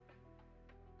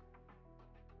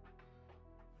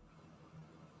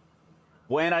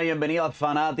Buenas y bienvenidos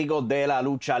fanáticos de la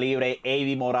lucha libre.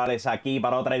 Avi Morales aquí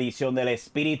para otra edición del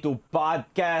Espíritu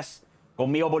Podcast.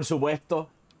 Conmigo, por supuesto,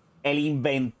 el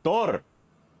inventor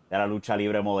de la lucha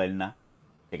libre moderna.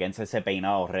 Fíjense ese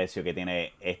peinado recio que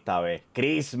tiene esta vez.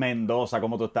 Chris Mendoza,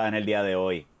 ¿cómo tú estás en el día de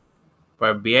hoy?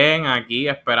 Pues bien, aquí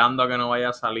esperando a que no vaya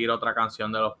a salir otra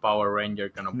canción de los Power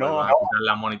Rangers que nos vuelvan a No, quitar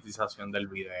la monetización del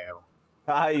video.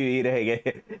 ay, mire,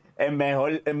 que el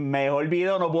mejor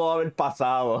video no pudo haber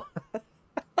pasado.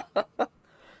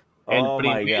 El Oh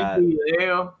my primer God.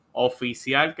 video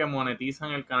oficial que monetiza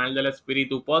en el canal del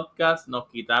Espíritu Podcast, nos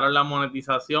quitaron la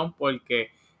monetización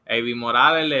porque Avi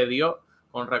Morales le dio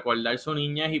con recordar su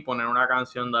niñez y poner una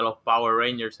canción de los Power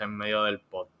Rangers en medio del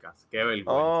podcast. Qué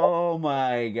vergüenza. Oh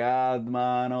my God,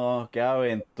 mano. Qué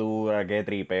aventura, qué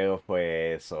tripeo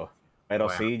fue eso. Pero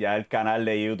Bueno, sí, ya el canal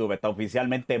de YouTube está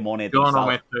oficialmente yo no me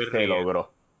monetizado. estoy Se riendo.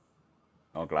 logró.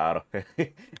 No, claro.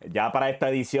 Ya para esta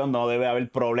edición no debe haber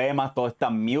problemas. Todo está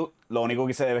mute. Lo único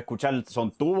que se debe escuchar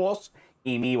son tu voz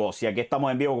y mi voz. Y aquí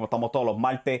estamos en vivo, como estamos todos los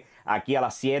martes, aquí a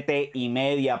las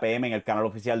 7:30 p.m. en el canal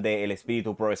oficial de El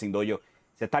Espíritu Pro Wrestling Dojo.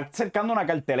 Se está acercando una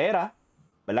cartelera,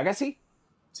 ¿verdad que sí?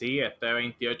 Sí, este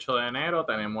 28 de enero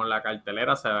tenemos la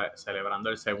cartelera celebrando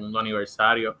el segundo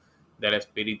aniversario del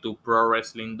Espíritu Pro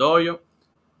Wrestling Dojo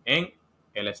en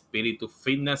el Espíritu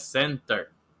Fitness Center,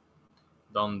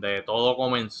 donde todo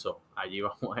comenzó. Allí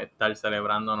vamos a estar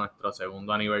celebrando nuestro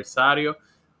segundo aniversario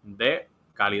de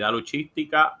calidad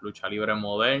luchística, lucha libre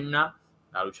moderna,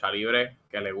 la lucha libre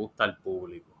que le gusta al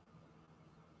público.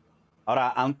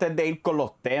 Ahora, antes de ir con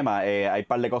los temas, hay un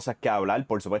par de cosas que hablar.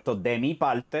 Por supuesto, de mi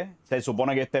parte, se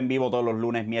supone que esté en vivo todos los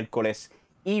lunes, miércoles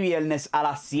y viernes a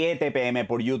las 7 p.m.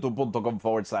 por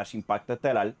youtube.com/Impacto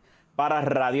Estelar. Para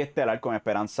Radio Estelar, con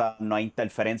esperanza no hay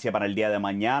interferencia para el día de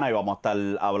mañana y vamos a estar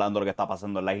hablando de lo que está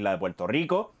pasando en la isla de Puerto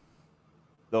Rico.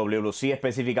 WLC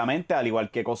específicamente, al igual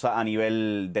que cosas a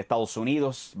nivel de Estados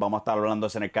Unidos. Vamos a estar hablando de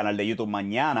eso en el canal de YouTube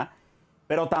mañana.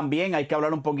 Pero también hay que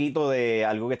hablar un poquito de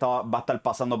algo que va a estar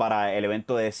pasando para el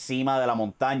evento de Cima de la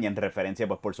Montaña, en referencia,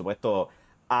 pues por supuesto,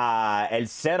 a el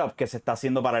setup que se está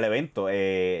haciendo para el evento.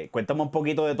 Cuéntame un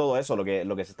poquito de todo eso, lo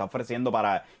que se está ofreciendo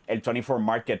para el 24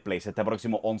 Marketplace este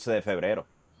próximo 11 de febrero.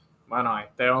 Bueno,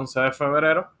 este 11 de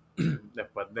febrero,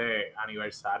 después de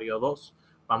Aniversario 2,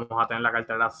 vamos a tener la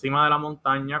cartelera Cima de la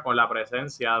Montaña con la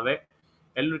presencia de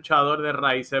el luchador de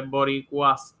raíces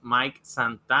boricuas Mike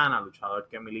Santana, luchador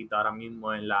que milita ahora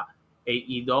mismo en la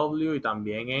AEW y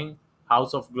también en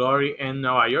House of Glory en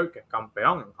Nueva York, que es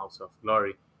campeón en House of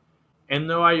Glory en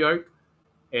Nueva York.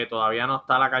 Todavía no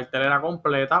está la cartelera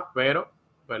completa, pero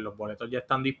pues, los boletos ya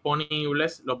están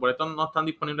disponibles. Los boletos no están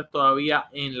disponibles todavía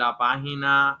en la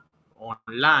página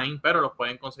online, pero los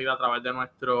pueden conseguir a través de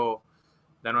nuestros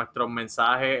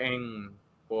mensajes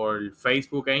por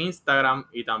Facebook e Instagram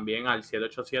y también al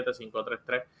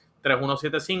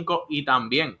 787-533-3175. Y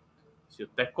también, si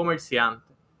usted es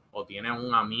comerciante o tiene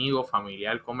un amigo,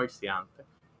 familiar comerciante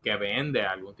que vende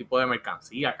algún tipo de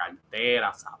mercancía,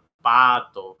 cartera,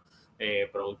 zapatos,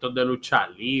 productos de lucha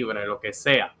libre, lo que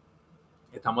sea,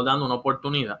 estamos dando una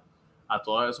oportunidad a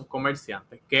todos esos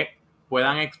comerciantes que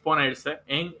puedan exponerse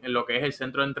en lo que es el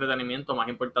centro de entretenimiento más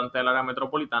importante del área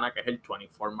metropolitana, que es el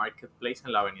 24 Marketplace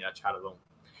en la avenida Chardón.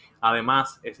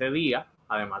 Además, ese día,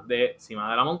 además de Cima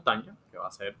de la Montaña, que va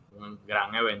a ser un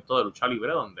gran evento de lucha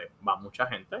libre donde va mucha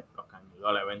gente, los que han ido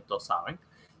al evento saben,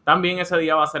 también ese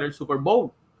día va a ser el Super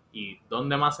Bowl. ¿Y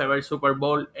dónde más se ve el Super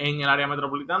Bowl en el área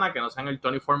metropolitana que no sea en el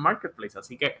 24 Marketplace?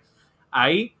 Así que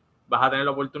ahí vas a tener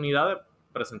la oportunidad de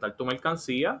presentar tu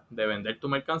mercancía, de vender tu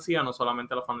mercancía, no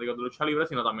solamente a los fanáticos de lucha libre,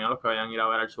 sino también a los que vayan a ir a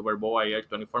ver al Super Bowl ahí al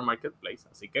 24 Marketplace.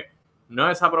 Así que no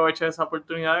desaproveches esa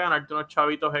oportunidad de ganarte unos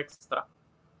chavitos extra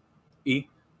y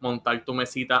montar tu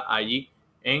mesita allí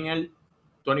en el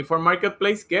 24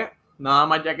 Marketplace, que nada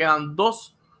más ya quedan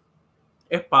 2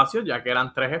 espacios, ya que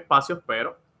eran 3 espacios,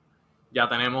 pero ya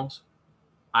tenemos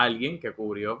a alguien que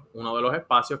cubrió uno de los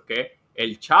espacios, que es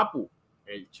el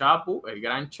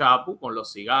gran Chapu, con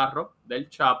los cigarros del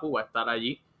Chapu, va a estar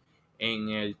allí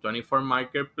en el 24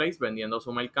 Marketplace vendiendo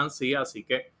su mercancía. Así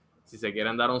que si se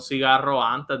quieren dar un cigarro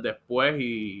antes, después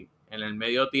y en el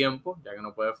medio tiempo, ya que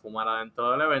no puedes fumar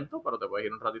adentro del evento, pero te puedes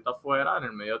ir un ratito afuera, en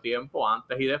el medio tiempo,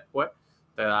 antes y después,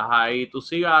 te das ahí tu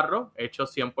cigarro, hecho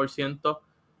 100%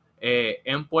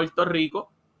 en Puerto Rico.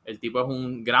 El tipo es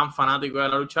un gran fanático de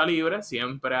la lucha libre,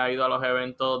 siempre ha ido a los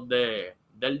eventos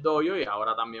del dojo y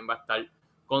ahora también va a estar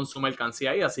con su mercancía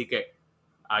ahí. Así que,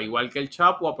 al igual que el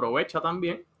Chapo, aprovecha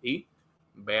también y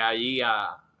ve allí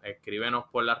escríbenos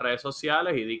por las redes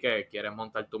sociales y di que quieres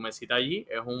montar tu mesita allí.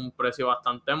 Es un precio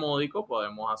bastante módico,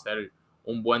 podemos hacer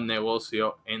un buen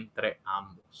negocio entre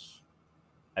ambos.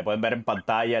 Ahí pueden ver en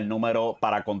pantalla el número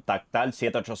para contactar,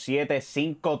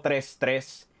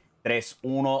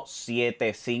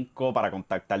 787-533-3175 para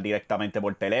contactar directamente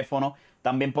por teléfono.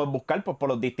 También pueden buscar pues, por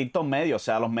los distintos medios,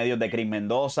 sea los medios de Chris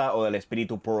Mendoza o del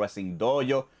Espíritu Pro Wrestling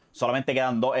Dojo. Solamente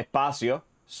quedan 2 espacios,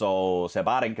 so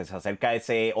separen que se acerca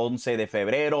ese 11 de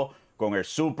febrero con el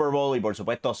Super Bowl y por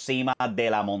supuesto Cima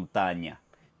de la Montaña.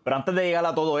 Pero antes de llegar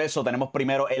a todo eso, tenemos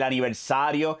primero el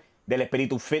aniversario del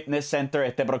Espíritu Fitness Center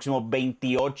este próximo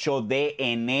 28 de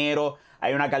enero.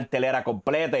 Hay una cartelera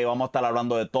completa y vamos a estar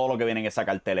hablando de todo lo que viene en esa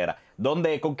cartelera.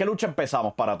 ¿Con qué lucha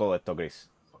empezamos para todo esto, Chris?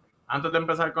 Antes de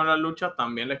empezar con las luchas,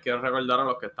 también les quiero recordar a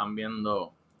los que están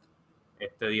viendo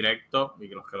este directo y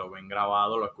los que lo ven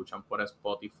grabado, lo escuchan por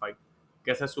Spotify,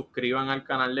 que se suscriban al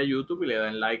canal de YouTube y le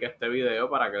den like a este video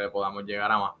para que le podamos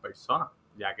llegar a más personas,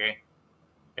 ya que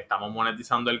estamos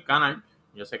monetizando el canal.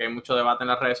 Yo sé que hay mucho debate en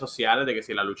las redes sociales de que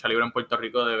si la lucha libre en Puerto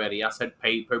Rico debería hacer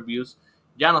pay-per-views.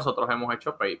 Ya nosotros hemos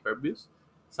hecho pay-per-views.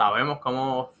 Sabemos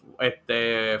cómo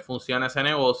funciona ese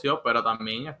negocio, pero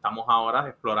también estamos ahora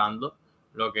explorando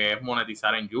lo que es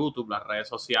monetizar en YouTube, las redes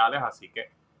sociales, así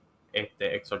que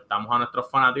exhortamos a nuestros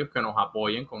fanáticos que nos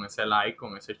apoyen con ese like,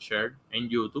 con ese share en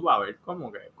YouTube, a ver cómo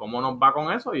nos va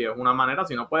con eso. Y es una manera,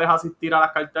 si no puedes asistir a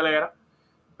las carteleras,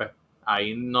 pues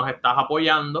ahí nos estás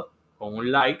apoyando con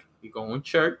un like y con un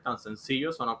share, tan sencillo,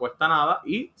 eso no cuesta nada.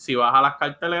 Y si vas a las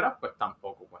carteleras, pues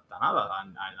tampoco cuesta nada,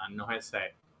 darnos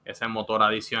ese motor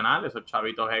adicional, esos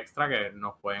chavitos extra que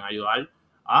nos pueden ayudar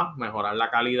a mejorar la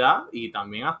calidad y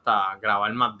también hasta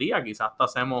grabar más días. Quizás hasta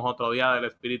hacemos otro día del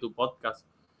Espíritu Podcast.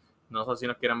 No sé si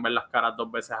nos quieren ver las caras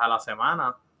 2 veces a la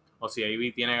semana o si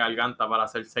Ivy tiene garganta para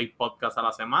hacer 6 podcasts a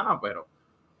la semana, pero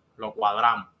lo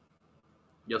cuadramos.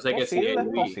 Yo sé que Es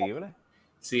posible.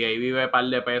 si Ivy ve par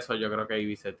de pesos, yo creo que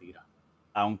Ivy se tira.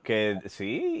 Aunque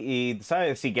sí, y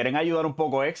sabes, si quieren ayudar un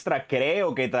poco extra,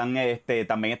 creo que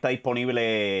también está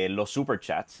disponible los super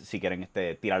chats, si quieren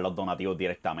tirar los donativos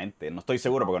directamente. No estoy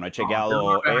seguro porque no he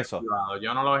chequeado eso.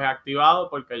 Yo no los he activado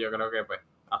porque yo creo que pues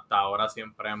hasta ahora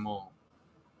siempre hemos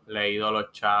leído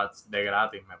los chats de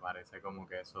gratis, me parece como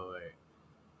que eso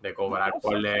de cobrar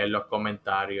por leer los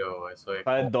comentarios, eso es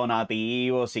 ¿Sabes?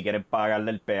 Donativos, si quieren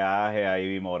pagarle el peaje a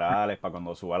Ivy Morales para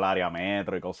cuando suba al área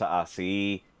metro y cosas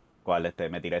así.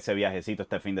 Me tiré ese viajecito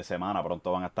este fin de semana,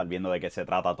 pronto van a estar viendo de qué se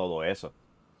trata todo eso.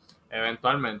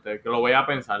 eventualmente, que lo voy a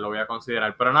pensar, lo voy a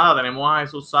considerar. Pero nada, tenemos a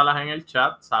Jesús Salas en el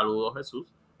chat. Saludos, Jesús,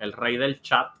 el rey del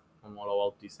chat, como lo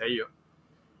bauticé yo.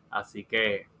 Así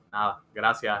que nada,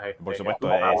 gracias. Por supuesto,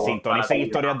 Gracias sintonicen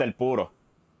historias del puro.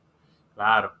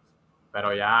 Claro,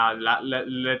 pero ya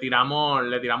le tiramos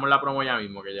la promo ya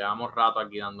mismo, que llevamos rato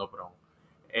aquí dando promo.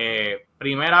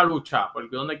 Primera lucha, ¿por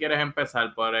dónde quieres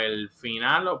empezar? ¿Por el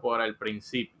final o por el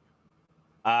principio?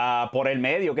 Por el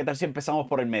medio, ¿qué tal si empezamos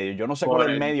por el medio? Yo no sé cuál es Por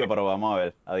el el medio, pero vamos a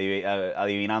ver,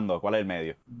 adivinando, ¿cuál es el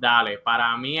medio? Dale,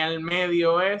 para mí el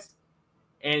medio es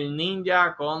el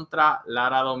Ninja contra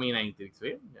Lara Dominatrix.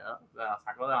 ¿Sí? Ya la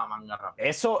saco de la manga rápido.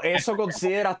 Eso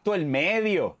consideras tú el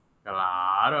medio.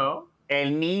 Claro.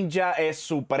 El ninja es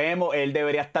supremo, él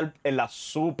debería estar en la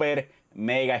super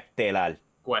mega estelar.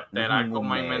 Cuestelar con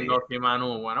May Mendoza y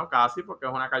Manu. Bueno, casi porque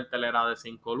es una cartelera de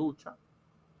 5 luchas.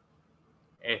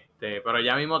 Pero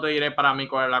ya mismo te diré para mí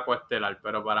cuál es la cuestelar,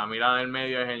 pero para mí la del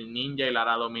medio es el Ninja y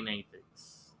Lara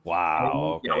Dominatrix.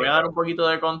 Wow, ok. Ya voy a dar un poquito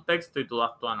de contexto y tú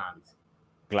das tu análisis.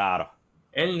 Claro.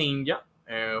 El Ninja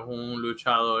es un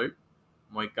luchador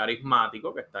muy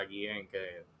carismático que está aquí en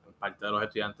parte de los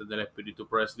estudiantes del Espíritu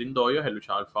Pro Wrestling Dojo, es el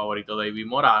luchador favorito de Ivy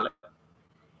Morales.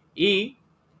 Y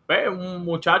pues, un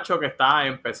muchacho que está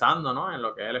empezando, ¿no? En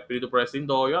lo que es el Espíritu Pro Wrestling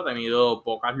Dojo, ha tenido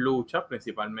pocas luchas,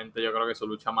 principalmente yo creo que su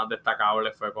lucha más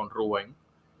destacable fue con Rubén,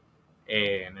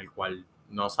 en el cual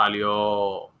no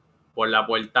salió por la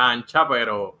puerta ancha,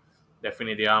 pero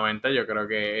definitivamente yo creo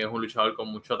que es un luchador con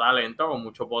mucho talento, con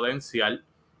mucho potencial.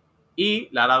 Y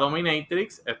Lara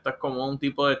Dominatrix, esto es como un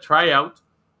tipo de tryout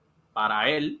para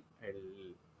él.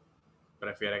 Él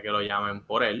prefiere que lo llamen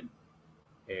por él.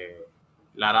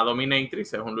 Lara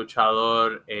Dominatrix es un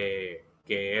luchador que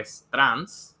es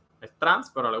trans,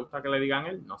 pero le gusta que le digan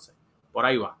él, no sé, por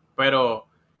ahí va. Pero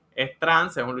es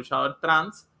trans, es un luchador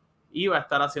trans y va a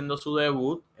estar haciendo su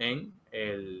debut en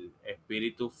el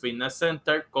Espíritu Fitness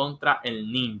Center contra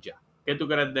el Ninja. ¿Qué tú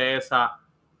crees de esa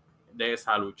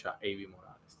lucha, Avi Morales?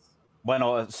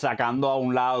 Bueno, sacando a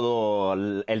un lado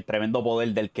el tremendo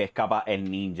poder del que escapa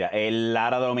el ninja. El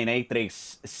Lara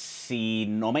Dominatrix, si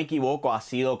no me equivoco, ha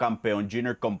sido campeón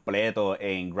junior completo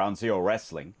en Ground Zero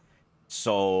Wrestling.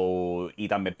 Y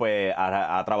también pues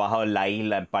ha trabajado en la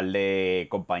isla en un par de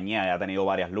compañías y ha tenido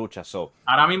varias luchas.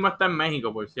 Ahora mismo está en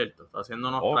México, por cierto. Está haciendo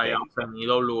unos Ok. tryouts en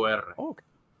IWR. Ok.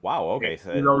 Wow, ok.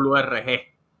 IWRG.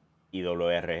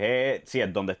 IWRG, sí,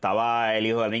 es donde estaba el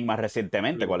hijo del Enigma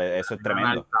recientemente. Sí, Eso es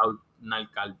tremendo.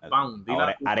 Nalcalpan, dila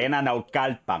Ahora, tú. Arena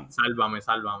Naucalpan. Sálvame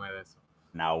de eso.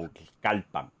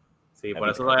 Naucalpan. Sí, por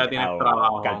eso todavía tienes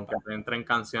trabajo, aunque Naucalpan. te entren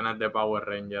canciones de Power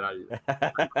Ranger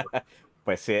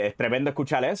Pues sí, es tremendo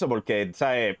escuchar eso porque,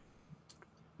 ¿sabes?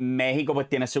 México pues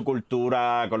tiene su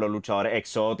cultura con los luchadores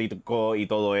exóticos y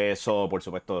todo eso. Por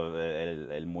supuesto,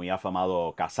 el muy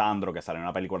afamado Casandro, que salió en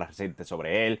una película reciente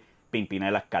sobre él.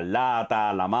 Pimpinela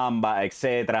Escarlata, La Mamba,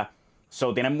 etcétera.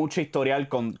 So, tienen mucho historial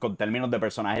con términos de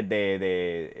personajes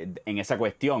en esa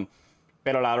cuestión.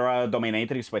 Pero la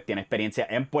Dominatrix pues tiene experiencia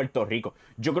en Puerto Rico.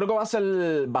 Yo creo que va a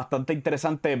ser bastante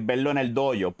interesante verlo en el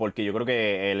dojo, porque yo creo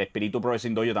que el espíritu Pro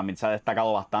Wrestling Dojo también se ha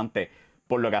destacado bastante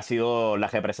por lo que ha sido la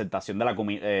representación de la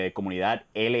comunidad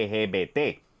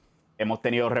LGBT. Hemos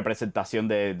tenido representación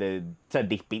o sea,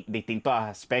 distintos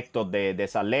aspectos de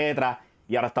esas letras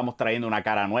y ahora estamos trayendo una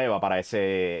cara nueva para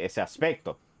ese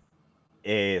aspecto.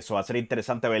 Eso va a ser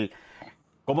interesante ver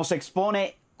cómo se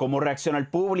expone, cómo reacciona el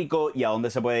público y a dónde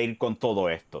se puede ir con todo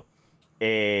esto.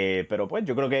 Pero pues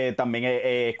yo creo que también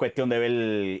es cuestión de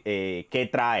ver qué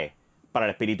trae para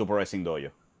el espíritu Pro Wrestling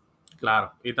Dojo.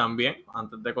 Claro, y también,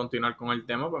 antes de continuar con el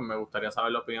tema, pues me gustaría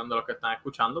saber la opinión de los que están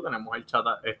escuchando. Tenemos el chat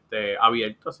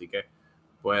abierto, así que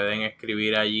pueden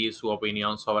escribir allí su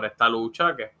opinión sobre esta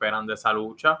lucha, qué esperan de esa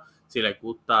lucha, si les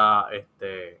gusta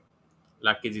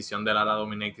la adquisición de Lara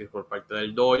Dominatrix por parte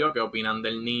del dojo, qué opinan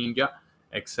del ninja,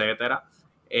 etcétera.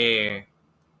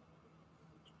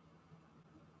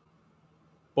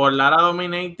 Por Lara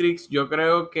Dominatrix, yo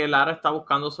creo que Lara está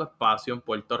buscando su espacio en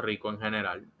Puerto Rico en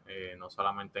general, no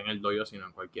solamente en el dojo, sino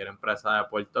en cualquier empresa de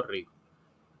Puerto Rico.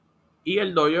 Y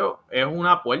el dojo es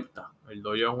una puerta. El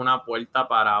dojo es una puerta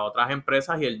para otras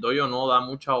empresas y el dojo no da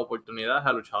muchas oportunidades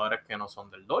a luchadores que no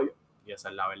son del dojo. Y esa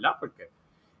es la verdad, porque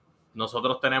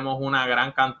nosotros tenemos una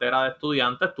gran cantera de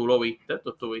estudiantes. Tú lo viste, tú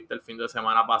estuviste el fin de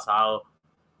semana pasado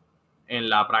en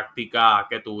la práctica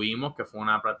que tuvimos, que fue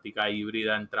una práctica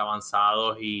híbrida entre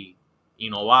avanzados y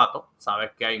novatos.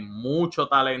 Sabes que hay mucho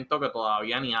talento que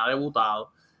todavía ni ha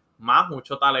debutado, más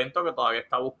mucho talento que todavía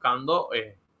está buscando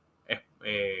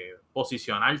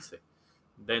posicionarse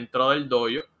dentro del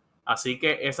dojo. Así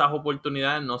que esas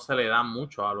oportunidades no se le dan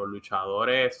mucho a los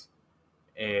luchadores,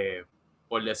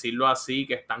 por decirlo así,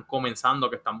 que están comenzando,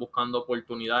 que están buscando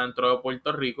oportunidad dentro de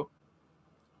Puerto Rico,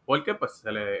 porque pues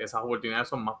esas oportunidades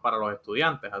son más para los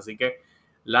estudiantes. Así que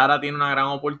Lara tiene una gran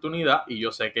oportunidad y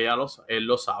yo sé que él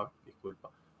lo sabe, disculpa,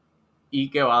 y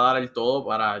que va a dar el todo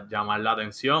para llamar la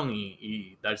atención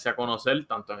y darse a conocer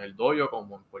tanto en el dojo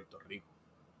como en Puerto Rico.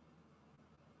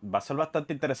 Va a ser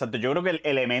bastante interesante. Yo creo que el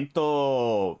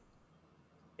elemento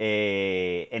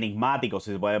enigmático,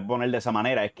 si se puede poner de esa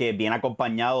manera, es que viene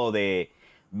acompañado de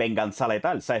venganza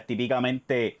letal. ¿Sabes?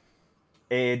 Típicamente,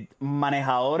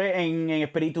 manejadores en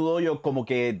Espíritu Dojo como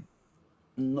que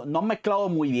no han mezclado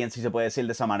muy bien, si se puede decir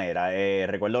de esa manera.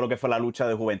 Recuerdo lo que fue la lucha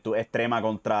de Juventud Extrema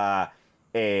contra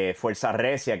Fuerza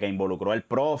Recia, que involucró al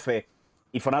profe.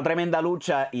 Y fue una tremenda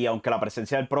lucha, y aunque la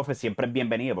presencia del profe siempre es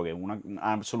bienvenida, porque es una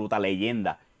absoluta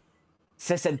leyenda,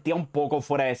 se sentía un poco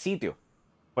fuera de sitio.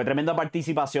 Fue tremenda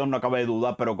participación, no cabe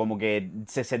duda, pero como que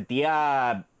se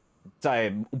sentía,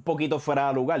 ¿sabes? Un poquito fuera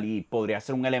de lugar y podría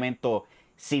ser un elemento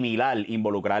similar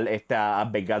involucrar esta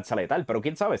venganza letal. Pero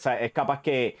quién sabe, ¿sabes? Es capaz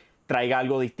que traiga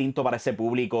algo distinto para ese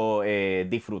público,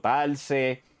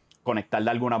 disfrutarse, conectar de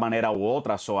alguna manera u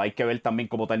otra. So, hay que ver también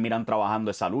cómo terminan trabajando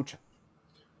esa lucha.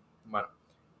 Bueno,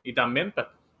 y también pues,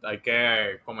 hay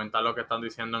que comentar lo que están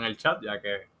diciendo en el chat, ya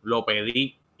que lo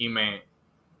pedí y me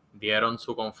dieron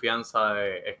su confianza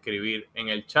de escribir en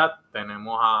el chat.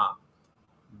 Tenemos a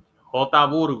J.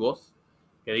 Burgos,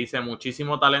 que dice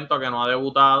muchísimo talento que no ha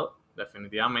debutado,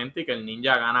 definitivamente, y que el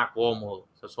ninja gana cómodo.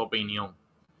 Esa es su opinión.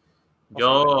 Posible.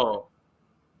 Yo,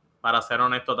 para ser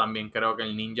honesto, también creo que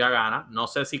el ninja gana. No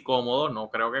sé si cómodo, no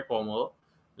creo que cómodo.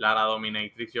 Lara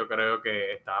Dominatrix yo creo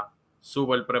que está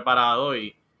súper preparado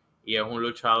y es un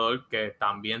luchador que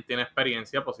también tiene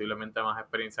experiencia, posiblemente más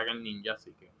experiencia que el ninja,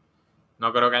 así que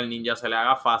no creo que al ninja se le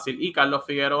haga fácil. Y Carlos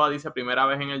Figueroa dice, primera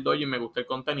vez en el dojo y me gusta el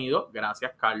contenido.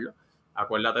 Gracias, Carlos.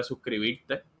 Acuérdate de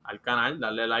suscribirte al canal,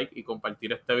 darle like y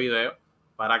compartir este video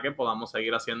para que podamos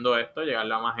seguir haciendo esto,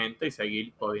 llegarle a más gente y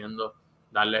seguir pudiendo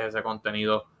darles ese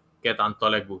contenido que tanto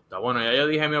les gusta. Bueno, ya yo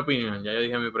dije mi opinión, ya yo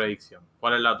dije mi predicción.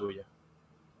 ¿Cuál es la tuya?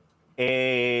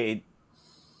 Eh,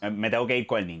 Me tengo que ir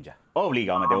con el ninja.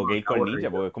 Obligado, me tengo No, que ir qué con el ninja,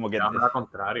 aburrido. porque es como que. Llévame la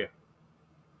contraria.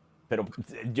 Pero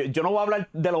yo no voy a hablar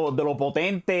de lo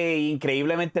potente e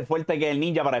increíblemente fuerte que es el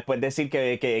ninja para después decir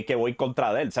que voy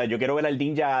contra de él. O sea, yo quiero ver al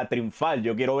ninja triunfar,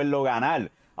 yo quiero verlo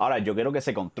ganar. Ahora, yo quiero que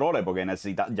se controle porque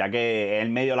ya que es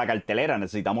el medio de la cartelera,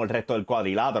 necesitamos el resto del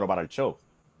cuadrilátero para el show.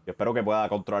 Yo espero que pueda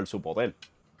controlar su poder.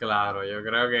 Claro, yo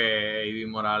creo que Ivy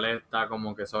Morales está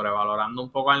como que sobrevalorando un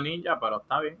poco al ninja, pero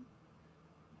está bien.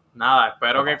 Nada, ¿Qué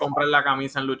espero que pasa? compren la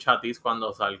camisa en Luchatis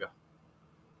cuando salga.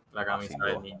 La Ah, camisa sin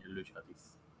del duda. ninja en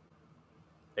Luchatis.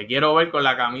 Te quiero ver con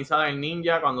la camisa del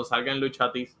ninja cuando salga en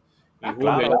Luchatis. Y Ah,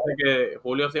 Julio, yo claro. sé que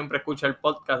Julio siempre escucha el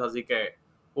podcast, así que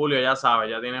Julio, ya sabes,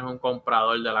 ya tienes un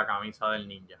comprador de la camisa del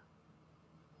ninja.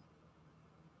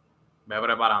 Ve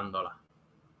preparándola.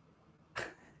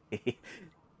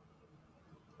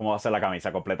 ¿Cómo va a ser la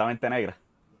camisa? ¿Completamente negra?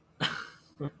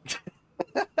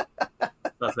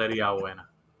 Esa sería buena.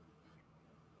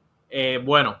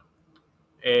 Bueno,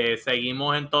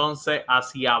 seguimos entonces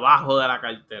hacia abajo de la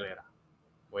cartelera.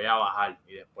 Voy a bajar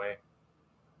y después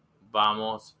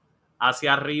vamos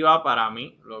hacia arriba. Para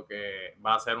mí, lo que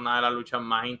va a ser una de las luchas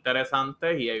más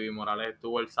interesantes, y Ivy Morales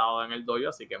estuvo el sábado en el dojo,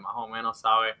 así que más o menos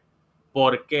sabe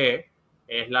por qué.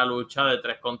 Es la lucha de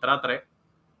 3 contra 3.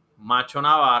 Macho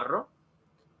Navarro,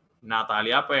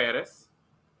 Natalia Pérez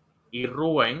y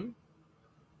Rubén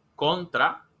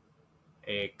contra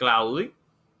Claudi,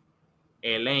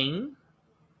 Elaine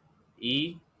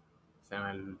y se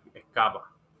me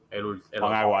escapa el Juan otro,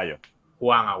 Aguayo.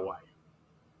 Juan Aguayo.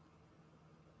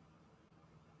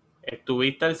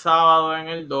 Estuviste el sábado en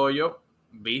el dojo,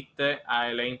 viste a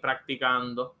Elaine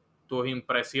practicando, tus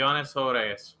impresiones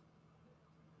sobre eso.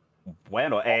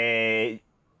 Bueno,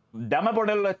 déjame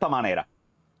ponerlo de esta manera.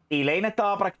 Elaine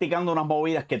estaba practicando unas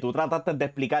movidas que tú trataste de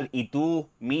explicar y tú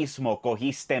mismo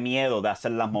cogiste miedo de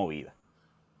hacer las movidas.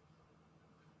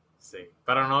 Sí,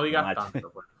 pero no digas Macho.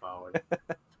 tanto, por favor.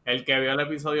 El que vio el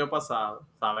episodio pasado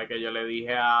sabe que yo le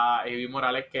dije a Ivy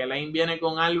Morales que Elaine viene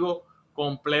con algo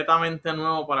completamente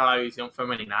nuevo para la división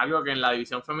femenina, algo que en la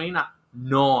división femenina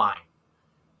no hay,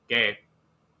 que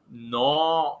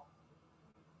no,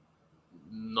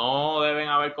 no deben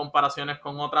haber comparaciones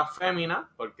con otras féminas,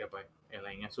 porque pues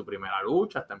Elaine es su primera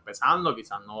lucha, está empezando,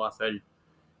 quizás no va a ser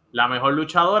la mejor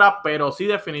luchadora, pero sí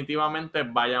definitivamente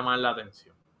va a llamar la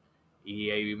atención.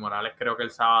 Y Ivy Morales creo que el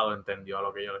sábado entendió a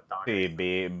lo que yo le estaba Sí,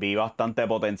 queriendo. vi bastante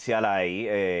potencial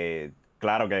ahí.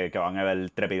 Claro que van a haber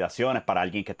trepidaciones para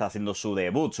alguien que está haciendo su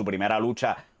debut, su primera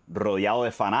lucha rodeado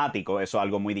de fanáticos. Eso es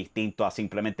algo muy distinto a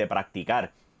simplemente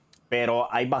practicar.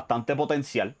 Pero hay bastante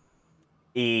potencial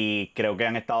y creo que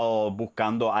han estado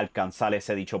buscando alcanzar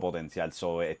ese dicho potencial.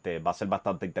 Va a ser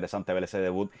bastante interesante ver ese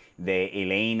debut de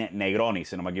Elaine Negroni,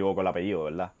 si no me equivoco el apellido,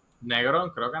 ¿verdad? Negrón,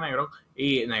 creo que Negrón.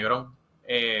 Y Negrón.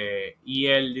 Y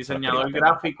el Se lo escribí diseñador feo.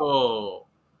 gráfico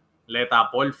le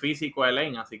tapó el físico a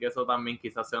Elaine, así que eso también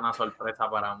quizás sea una sorpresa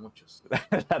para muchos.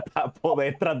 La tapo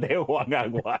detrás de Juan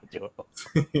Aguayo.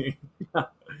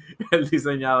 El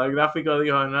diseñador gráfico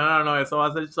dijo, no, eso va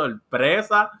a ser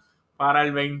sorpresa para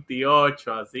el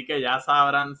 28, así que ya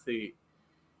sabrán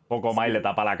Poco más y le si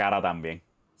tapa la cara también.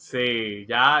 sí,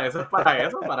 ya, eso,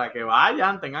 para que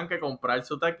vayan, tengan que comprar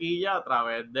su taquilla a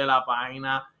través de la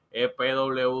página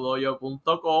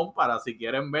epwdoyo.com para si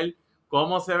quieren ver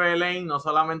cómo se ve Elaine, no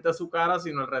solamente su cara,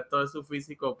 sino el resto de su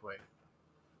físico, pues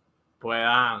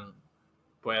puedan,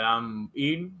 puedan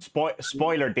ir.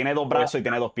 Spoiler, tiene dos brazos y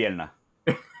tiene dos piernas.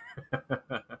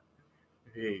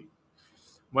 Sí.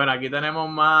 Bueno, aquí tenemos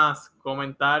más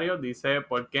comentarios. Dice,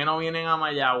 ¿por qué no vienen a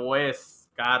Mayagüez,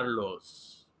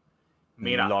 Carlos?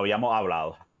 Mira, Lo habíamos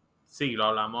hablado. sí, lo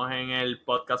hablamos en el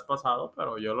podcast pasado,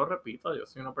 pero yo lo repito, yo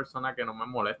soy una persona que no me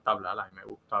molesta hablar, a mí me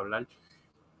gusta hablar.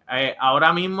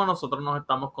 Ahora mismo nosotros nos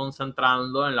estamos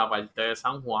concentrando en la parte de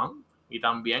San Juan y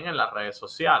también en las redes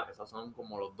sociales. Esos son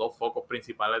como los dos focos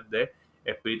principales de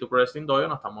Espíritu Pro Wrestling Dojo.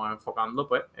 Nos estamos enfocando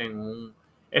pues en un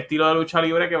estilo de lucha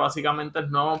libre que básicamente es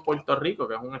nuevo en Puerto Rico,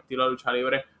 que es un estilo de lucha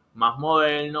libre más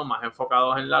moderno, más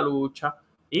enfocados en la lucha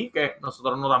y que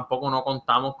nosotros tampoco no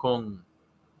contamos con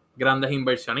grandes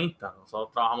inversionistas.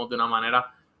 Nosotros trabajamos de una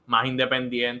manera más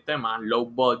independiente, más low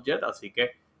budget, así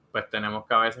que pues tenemos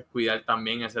que a veces cuidar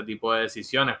también ese tipo de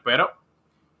decisiones. Pero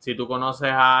si tú conoces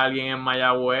a alguien en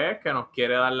Mayagüez que nos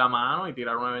quiere dar la mano y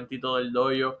tirar un eventito del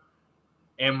dojo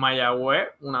en Mayagüez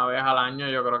una vez al año,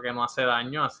 yo creo que no hace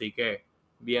daño, así que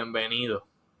bienvenido.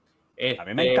 A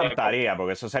mí me Este, encantaría,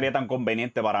 porque eso sería tan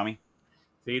conveniente para mí.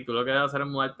 sí, tú lo que debes hacer es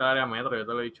mudarte al área metro, yo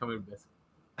te lo he dicho 1000 veces.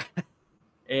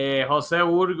 José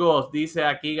Burgos dice,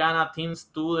 aquí gana Team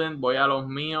Student, voy a los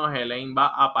míos, Elaine va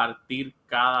a partir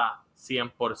cada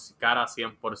 100%, cara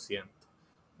 100%.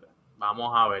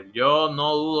 Vamos a ver, yo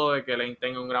no dudo de que Elaine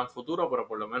tenga un gran futuro, pero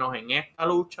por lo menos en esta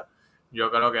lucha, yo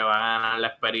creo que va a ganar la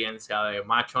experiencia de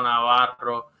Macho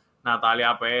Navarro,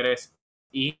 Natalia Pérez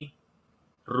y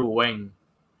Rubén.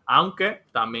 Aunque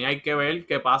también hay que ver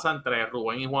qué pasa entre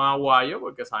Rubén y Juan Aguayo,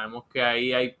 porque sabemos que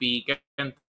ahí hay pique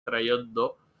entre ellos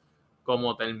dos,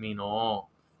 como terminó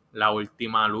la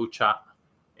última lucha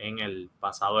en el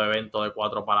pasado evento de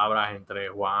 4 palabras entre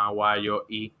Juan Aguayo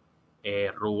y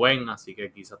Rubén. Así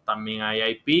que quizás también ahí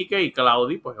hay pique, y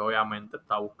Claudi pues obviamente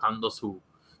está buscando su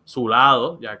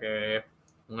lado, ya que es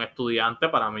un estudiante.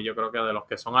 Para mí, yo creo que de los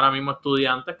que son ahora mismo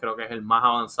estudiantes, creo que es el más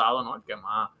avanzado, ¿no?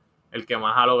 El que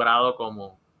más ha logrado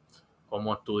como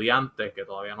estudiante, que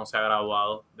todavía no se ha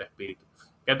graduado de espíritu.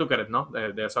 ¿Qué tú crees, no?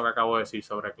 De eso que acabo de decir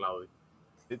sobre Claudio.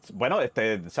 Bueno,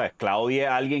 ¿sabes? Claudia es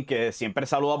alguien que siempre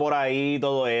saluda por ahí y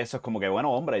todo eso. Es como que,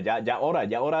 bueno, hombre, ya hora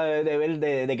de ver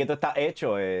de qué tú estás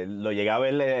hecho. Lo llegué a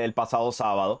ver el pasado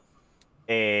sábado.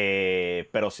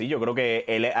 Pero sí, yo creo que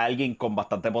él es alguien con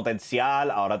bastante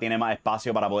potencial. Ahora tiene más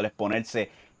espacio para poder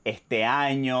exponerse este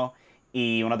año.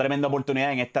 Y una tremenda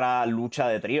oportunidad en esta lucha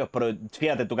de tríos. Pero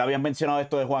fíjate, tú que habías mencionado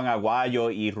esto de Juan Aguayo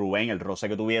y Rubén, el roce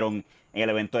que tuvieron en el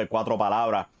evento de 4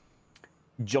 palabras.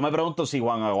 Yo me pregunto si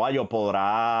Juan Aguayo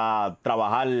podrá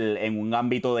trabajar en un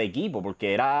ámbito de equipo,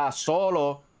 porque era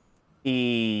solo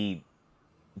y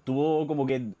tuvo como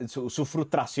que sus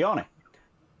frustraciones.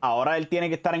 Ahora él tiene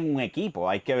que estar en un equipo.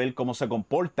 Hay que ver cómo se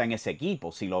comporta en ese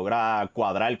equipo, si logra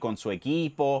cuadrar con su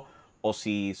equipo o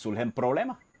si surgen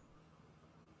problemas.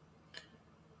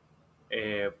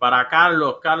 Para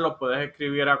Carlos, puedes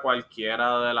escribir a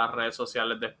cualquiera de las redes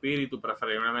sociales de Espíritu,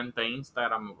 preferiblemente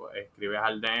Instagram. Escribes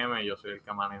al DM. Yo soy el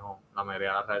que manejo la mayoría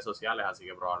de las redes sociales, así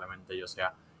que probablemente yo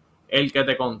sea el que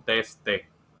te conteste.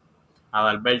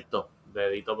 Adalberto,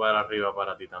 dedito para arriba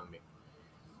para ti también.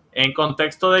 En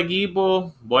contexto de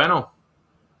equipo, bueno,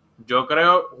 yo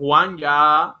creo Juan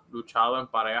ya ha luchado en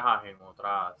parejas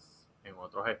en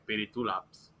otros Espíritu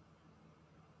Labs,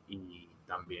 y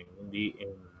también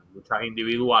en luchas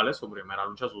individuales. Su primera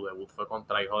lucha, su debut fue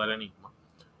contra Hijo del Enigma.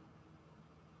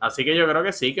 Así que yo creo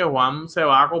que sí, que Juan se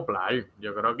va a acoplar.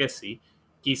 Yo creo que sí.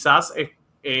 Quizás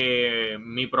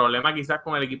mi problema quizás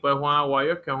con el equipo de Juan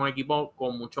Aguayo es que es un equipo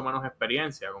con mucho menos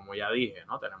experiencia, como ya dije,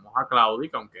 ¿no? Tenemos a Claudio,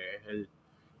 que aunque es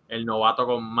el novato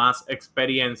con más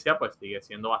experiencia, pues sigue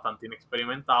siendo bastante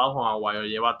inexperimentado. Juan Aguayo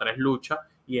lleva 3 luchas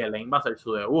y Elaine va a hacer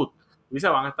su debut. Y se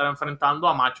van a estar enfrentando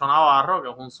a Macho Navarro, que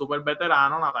es un súper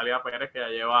veterano, Natalia Pérez, que ya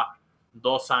lleva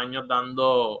 2 años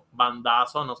dando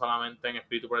bandazos, no solamente en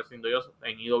Espíritu por el Dios,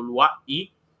 en IWA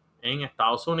y en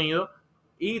Estados Unidos.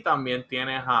 Y también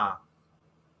tienes a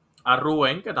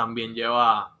Rubén, que también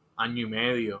lleva año y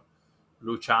medio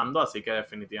luchando, así que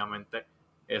definitivamente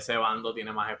ese bando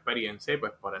tiene más experiencia, y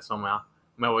pues por eso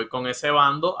me voy con ese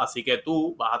bando. Así que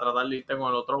tú vas a tratar de irte con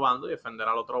el otro bando y defender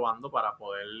al otro bando para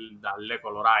poder darle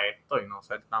color a esto y no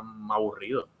ser tan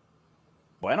aburrido.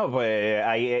 Bueno, pues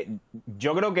ahí,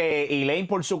 yo creo que Elaine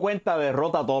por su cuenta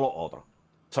derrota a todos los otros. Ya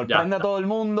Sorprende a está. todo el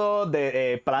mundo,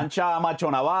 plancha a Macho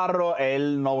Navarro,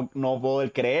 él no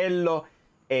puede creerlo.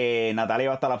 Natalia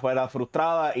va a estar afuera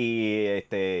frustrada y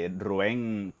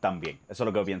Rubén también. Eso es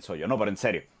lo que pienso yo. No, pero en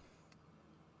serio.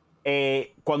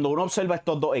 Cuando uno observa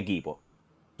estos dos equipos,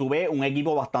 tú ves un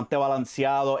equipo bastante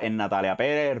balanceado en Natalia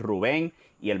Pérez, Rubén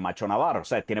y el Macho Navarro. O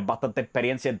sea, tienes bastante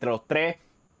experiencia entre los tres.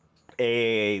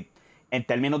 Eh, en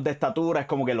términos de estatura, es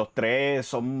como que los tres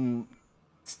son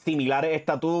similares de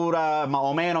estatura, más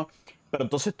o menos. Pero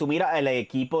entonces tú miras el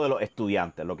equipo de los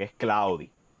estudiantes, lo que es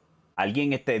Claudi.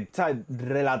 Alguien ¿sabes?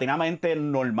 Relativamente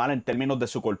normal en términos de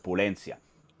su corpulencia.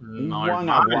 Un Juan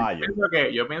Normal. Aguayo.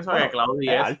 Yo pienso que Bueno, es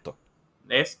Claudia alto.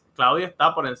 Claudia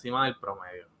está por encima del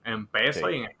promedio en peso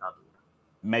Sí. y en estatura.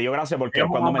 Me dio gracia porque Es él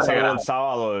un cuando me hombre saludó el grande.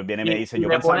 sábado viene y me Y dice, si yo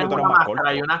le pensaba que ponen tú eras una más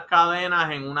máscara y corto. unas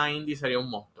cadenas en una indie, sería un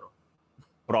monstruo.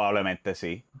 Probablemente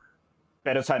sí.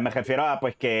 Pero, ¿sabes? Me refiero a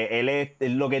pues que él es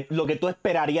lo que tú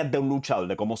esperarías de un luchador,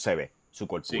 de cómo se ve. Su Sí.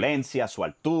 corpulencia, su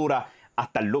altura,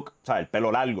 hasta el look, ¿sabes? El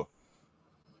pelo largo.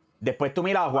 Después tú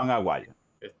miras a Juan Aguayo.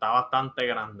 Está bastante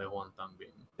grande Juan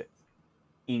también.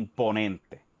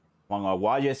 Imponente. Juan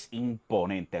Aguayo es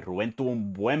imponente. Rubén tuvo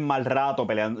un buen mal rato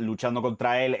luchando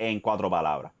contra él en 4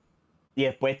 palabras. Y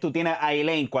después tú tienes a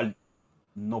Elaine, cual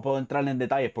no puedo entrar en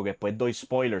detalles porque después doy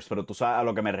spoilers, pero tú sabes a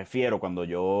lo que me refiero cuando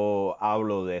yo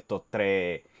hablo de estos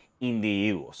tres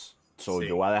individuos. So, yo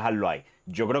Sí. voy a dejarlo ahí.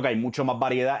 Yo creo que hay mucho más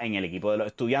variedad en el equipo de los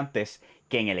estudiantes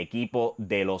que en el equipo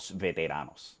de los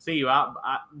veteranos. Sí,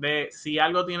 si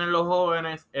algo tienen los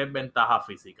jóvenes es ventaja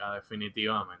física,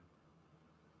 definitivamente.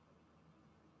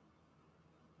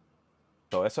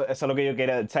 So, eso es lo que yo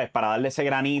quería, ¿sabes? Para darle ese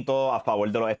granito a favor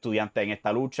de los estudiantes en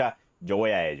esta lucha, yo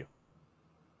voy a ello.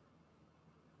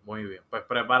 Muy bien, pues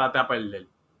prepárate a perder.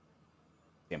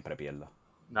 Siempre pierdo.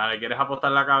 Dale, ¿quieres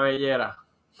apostar la cabellera?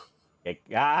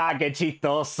 ¡Ah, qué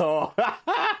chistoso!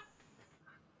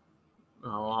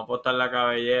 Vamos a apostar la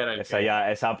cabellera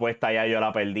Esa apuesta ya yo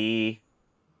la perdí.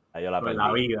 Ya yo la con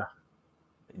la perdí. vida.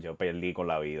 Yo perdí con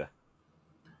la vida.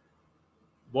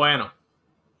 Bueno,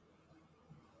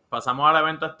 ¿pasamos al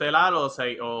evento estelar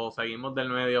o seguimos del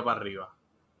medio para arriba?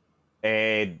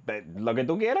 Lo que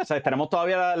tú quieras, ¿sabes? Tenemos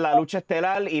todavía la lucha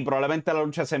estelar y probablemente la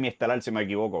lucha semiestelar, si me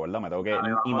equivoco, ¿verdad? Me tengo que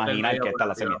Dale, vamos del imaginar medio que está para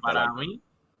la arriba. semiestelar. Para mí,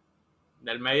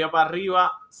 del medio para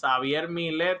arriba, Xavier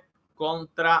Millet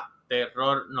contra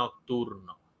Terror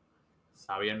Nocturno.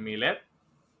 Xavier Millet,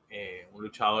 un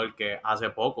luchador que hace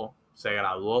poco se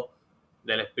graduó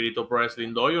del Espíritu Pro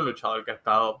Wrestling Dojo, un luchador que ha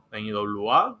estado en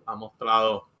IWA, ha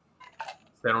mostrado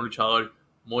ser un luchador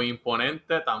muy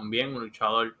imponente, también un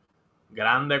luchador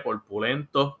grande,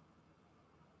 corpulento,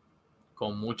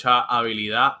 con mucha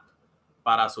habilidad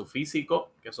para su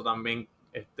físico, que eso también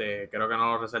creo que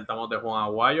no lo resaltamos de Juan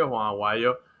Aguayo. Juan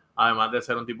Aguayo, además de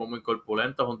ser un tipo muy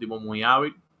corpulento, es un tipo muy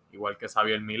hábil, igual que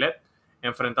Xavier Millet,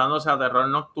 enfrentándose a Terror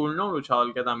Nocturno, un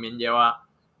luchador que también lleva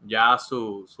ya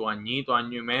su añito,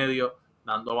 año y medio,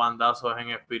 dando bandazos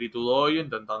en Espíritu Dojo,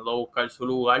 intentando buscar su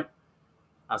lugar.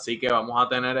 Así que vamos a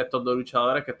tener estos dos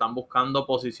luchadores que están buscando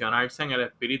posicionarse en el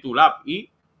Espíritu Lab.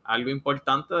 Y algo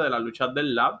importante de las luchas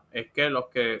del Lab es que los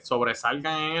que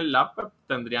sobresalgan en el Lab pues,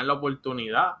 tendrían la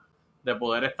oportunidad de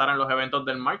poder estar en los eventos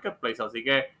del Marketplace. Así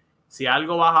que si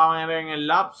algo vas a ver en el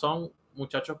Lab son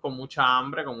muchachos con mucha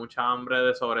hambre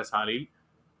de sobresalir,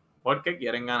 porque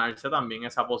quieren ganarse también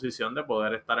esa posición de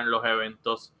poder estar en los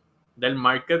eventos del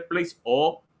Marketplace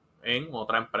o en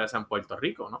otra empresa en Puerto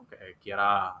Rico, ¿no? Que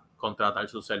quiera contratar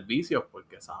sus servicios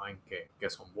porque saben que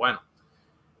son buenos.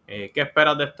 ¿Qué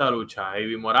esperas de esta lucha?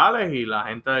 Avi Morales y la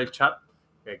gente del chat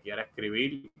que quiere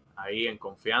escribir ahí en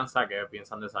confianza qué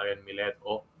piensan de Xavier Millet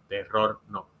o Terror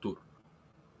Nocturno.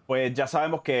 Pues ya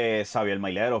sabemos que Xavier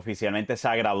Mailer oficialmente se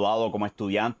ha graduado como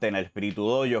estudiante en el Espíritu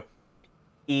Dojo.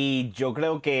 Y yo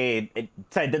creo que,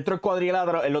 ¿sabes? Dentro del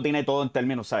cuadrilátero él lo tiene todo en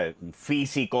términos, ¿sabes? Un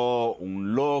físico,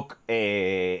 un look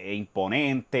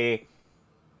imponente.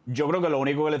 Yo creo que lo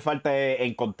único que le falta es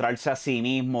encontrarse a sí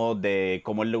mismo de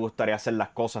cómo él le gustaría hacer las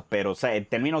cosas. Pero, o sea, en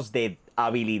términos de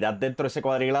habilidad dentro de ese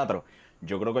cuadrilátero,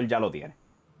 yo creo que él ya lo tiene.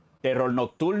 Terror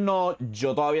Nocturno,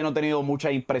 yo todavía no he tenido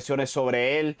muchas impresiones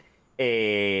sobre él.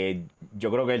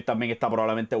 Yo creo que él también está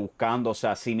probablemente buscándose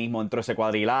a sí mismo dentro de ese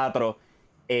cuadrilátero.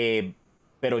 Eh,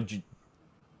 pero o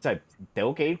sea,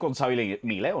 tengo que ir con Xavier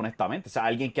Millet, honestamente. O sea,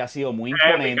 alguien que ha sido muy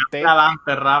Picaste imponente.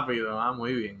 adelante rápido,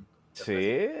 muy bien.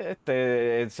 Sí,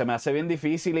 se me hace bien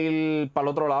difícil ir para el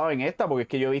otro lado en esta, porque es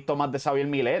que yo he visto más de Xavier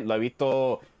Millet. Lo he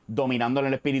visto dominando en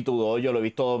el Espíritu Dojo, lo he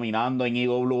visto dominando en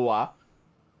IWA.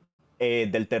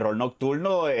 Del Terror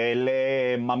Nocturno, él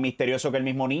es más misterioso que el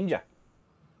mismo Ninja.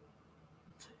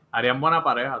 Harían buena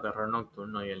pareja, Terror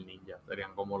Nocturno y el Ninja.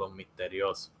 Serían como los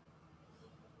misteriosos.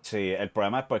 Sí, el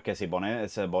problema es pues que si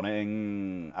se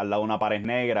ponen al lado de una pared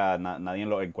negra, nadie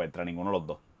lo encuentra, ninguno de los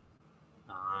dos.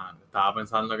 Estaba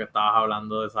pensando que estabas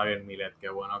hablando de Xavier Millet. Qué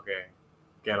bueno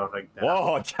que lo reiteraste.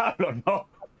 ¡Oh, Charlos, no!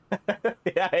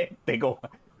 Mira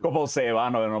cómo se va,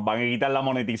 nos van a quitar la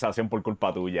monetización por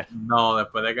culpa tuya. No,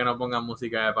 después de que no pongan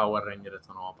música de Power Rangers,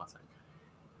 eso no va a pasar.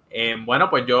 Bueno,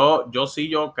 pues yo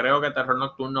creo que Terror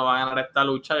Nocturno va a ganar esta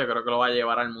lucha. Yo creo que lo va a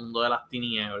llevar al mundo de las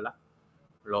tinieblas.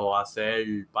 Lo va a hacer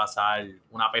pasar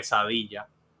una pesadilla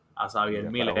a Xavier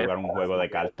Yo para Millet. jugar un juego de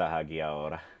cartas aquí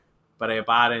ahora.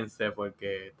 Prepárense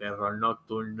porque Terror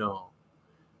Nocturno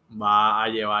va a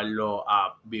llevarlo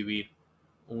a vivir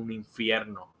un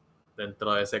infierno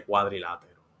dentro de ese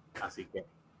cuadrilátero. Así que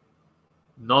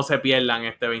no se pierdan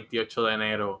este 28 de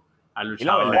enero al Y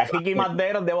la luchador. verdad, es Ricky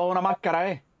Banderas debajo de una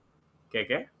máscara, ¿eh?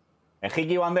 ¿Qué? Es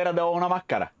Ricky Banderas debajo de una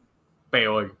máscara.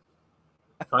 Peor.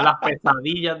 Son las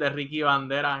pesadillas de Ricky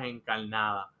Banderas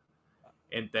encarnadas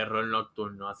en Terror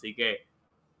Nocturno. Así que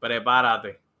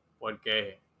prepárate,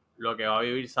 porque lo que va a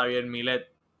vivir Xavier Millet,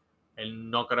 él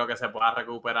no creo que se pueda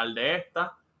recuperar de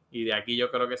esta. Y de aquí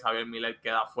yo creo que Xavier Millet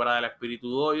queda fuera del espíritu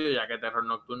dojo, ya que Terror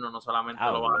Nocturno no solamente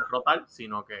lo va a Diablo. derrotar,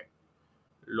 sino que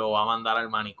lo va a mandar al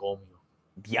manicomio.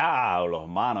 Diablos,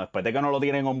 mano. Después de que no lo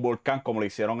tienen en un volcán como le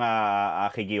hicieron a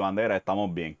Ricky Banderas,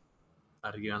 estamos bien.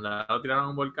 A Ricky Banderas lo tiraron a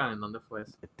un volcán. ¿En dónde fue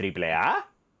eso? ¿Triple A?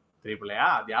 Triple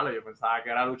A, diablo, yo pensaba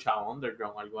que era lucha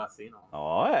underground o algo así, ¿no?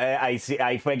 No, ahí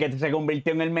fue que se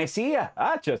convirtió en el Mesías.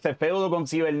 Ese feudo con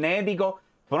Cibernético.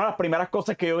 Fueron las primeras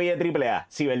cosas que yo vi de Triple A.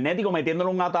 Cibernético metiéndolo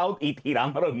en un ataúd y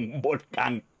tirándolo en un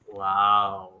volcán.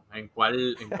 Wow. ¿En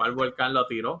cuál volcán lo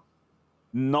tiró?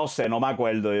 No sé, no me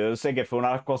acuerdo. Yo sé que fue una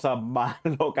de las cosas más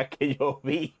locas que yo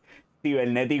vi.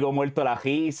 Cibernético muerto a la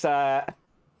risa.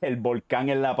 El volcán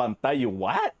en la pantalla.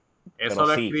 ¿What? Eso pero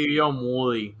lo sí. escribió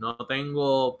Moody. No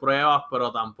tengo pruebas,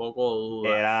 pero tampoco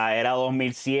dudas. Era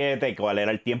 2007, ¿cuál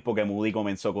era el tiempo que Moody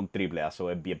comenzó con Triple A? Eso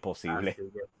es bien posible. Así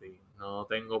que sí, no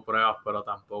tengo pruebas, pero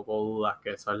tampoco dudas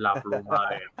que eso es la pluma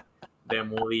de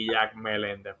Moody Jack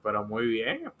Meléndez. Pero muy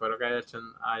bien, espero que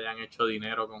hayan hecho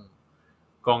dinero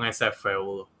con ese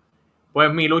feudo.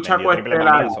 Pues mi lucha Vendió Triple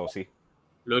coestelar, Manía, eso sí.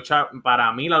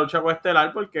 para mí la lucha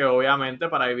coestelar, porque obviamente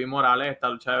para Ivy Morales esta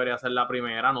lucha debería ser la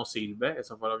primera, no sirve.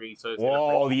 Eso fue lo que quiso decir el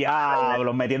 ¡Oh, presidente,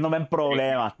 diablos! Metiéndome en de que,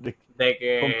 problemas. de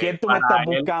 ¿Con que quién tú me estás para él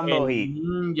buscando, el Hit?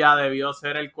 ninja debió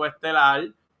ser el coestelar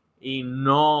y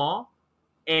no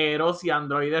Eros y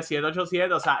Android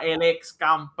 787, o sea, el ex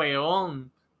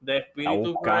campeón de Está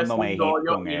Espíritu buscándome Progressive Hit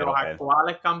Dojo con y los Eros.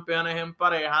 actuales campeones en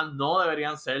pareja no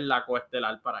deberían ser la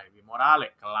coestelar para Ivy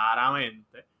Morales,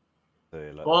 claramente. Sí,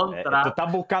 tú Contra,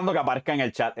 estás buscando que aparezca en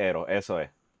el chat Eros, eso es.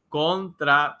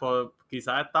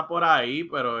 quizás está por ahí,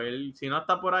 pero él, si no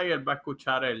está por ahí, él va a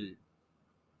escuchar el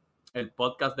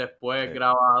podcast después Sí,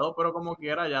 grabado, pero como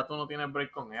quiera, ya tú no tienes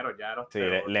break con Eros, ya Eros sí, te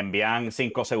le odia. envían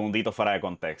 5 segunditos fuera de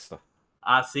contexto.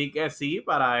 Así que sí,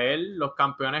 para él, los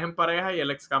campeones en pareja y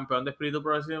el ex campeón de Espíritu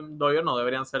Progressive Dojo no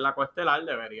deberían ser la coestelar,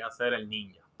 debería ser el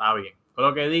ninja. Está bien. Con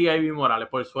lo que diga Ivy Morales,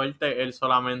 por suerte, él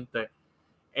solamente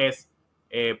es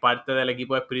parte del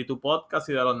equipo de Espíritu Podcast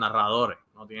y de los narradores.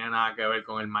 No tiene nada que ver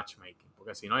con el matchmaking,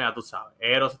 porque si no, ya tú sabes.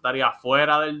 Eros estaría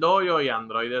fuera del dojo y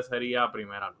Android sería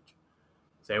primera lucha,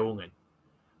 según él.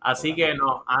 Así que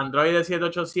no, Problemático. Android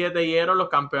 787 y Eros, los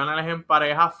campeones en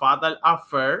pareja, Fatal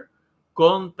Affair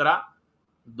contra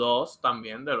dos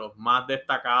también de los más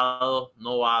destacados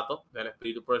novatos del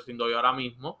Espíritu Progressive Dojo ahora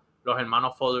mismo, los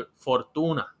hermanos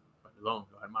Fortuna, los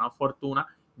hermanos Fortuna,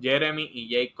 Jeremy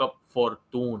y Jacob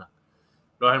Fortuna.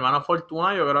 Los hermanos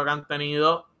Fortuna yo creo que han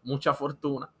tenido mucha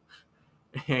fortuna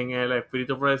en el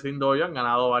Espíritu Progressive Dojo, han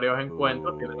ganado varios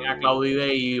encuentros, tienen a Claudio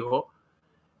de hijo,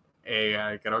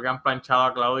 creo que han planchado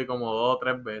a Claudio como 2 o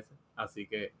 3 veces, así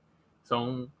que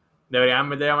deberían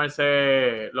de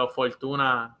llamarse los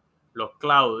Fortuna, los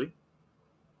Claudi.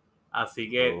 Así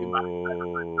que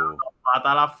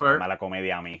Fatal Affair, Dame la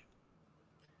comedia a mí.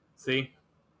 sí,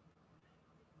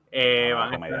 Dame la van a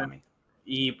estar. comedia a mí.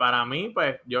 Y para mí,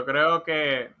 pues yo creo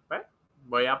que pues,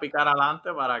 voy a picar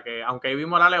adelante para que, aunque Ivy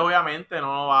Morales obviamente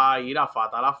no va a ir a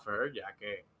Fatal Affair,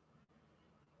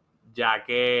 ya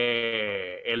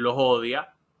que él los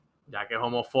odia, ya que es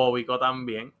homofóbico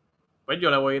también, pues yo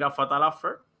le voy a ir a Fatal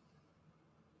Affair.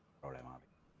 Problemático.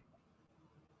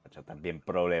 También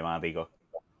problemático.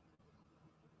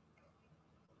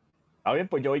 Está bien,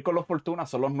 pues yo voy con los Fortuna,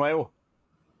 son los nuevos.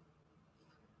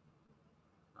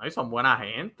 ¿No? Y son buena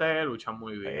gente, luchan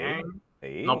muy Sí, bien.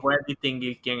 No sí. puedes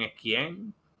distinguir quién es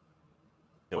quién,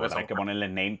 Te voy porque a tener son. que ponerle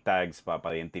name tags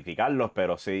para identificarlos,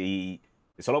 pero sí.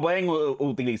 Eso lo pueden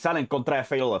utilizar en contra de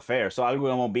Fatal Affair. Eso es algo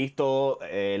que hemos visto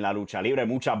en la lucha libre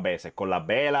muchas veces. Con las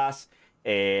velas,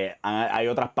 hay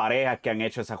otras parejas que han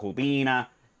hecho esa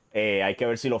rutina. Hay que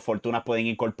ver si los Fortunas pueden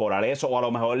incorporar eso, o a lo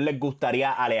mejor les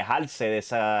gustaría alejarse de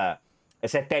ese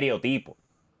estereotipo.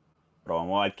 Pero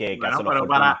vamos a ver qué Bueno, hacen los pero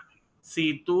Fortunas.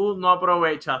 si tú no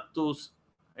aprovechas tus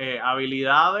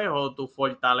habilidades o tu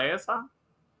fortaleza,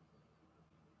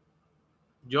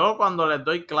 yo cuando les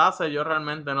doy clases, yo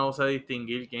realmente no sé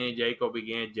distinguir quién es Jacob y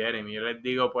quién es Jeremy. Yo les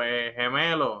digo, pues,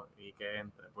 gemelo y que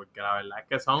entre, porque la verdad es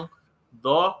que son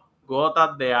 2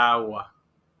 gotas de agua.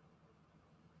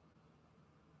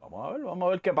 Vamos a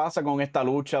ver qué pasa con esta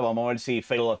lucha. Vamos a ver si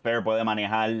Fatal Affair puede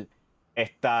manejar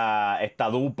esta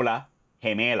dupla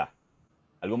gemela.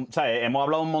 Hemos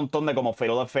hablado un montón de cómo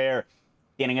Fatal Affair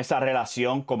tienen esa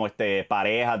relación como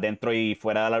parejas dentro y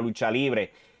fuera de la lucha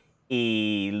libre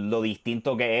y lo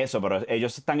distinto que es eso, pero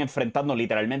ellos se están enfrentando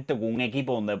literalmente con un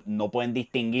equipo donde no pueden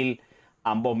distinguir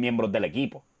ambos miembros del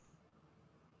equipo.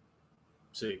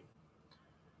 Sí.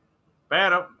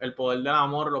 Pero el poder del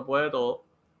amor lo puede todo.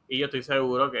 Y yo estoy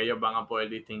seguro que ellos van a poder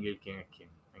distinguir quién es quién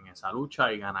en esa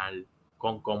lucha y ganar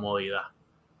con comodidad.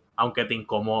 Aunque te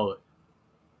incomode.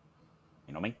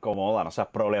 Y no me incomoda, no seas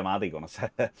problemático, no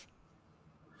seas...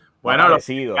 No ha Bueno,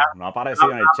 aparecido, no ha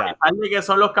aparecido en el a chat. pesar de que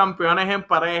son los campeones en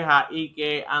pareja y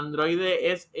que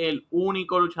Androide es el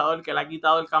único luchador que le ha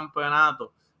quitado el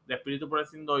campeonato de Espíritu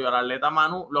Progressive Dojo al atleta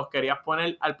Manu, los querías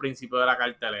poner al principio de la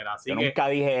cartelera. Yo Así que nunca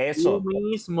dije tú eso.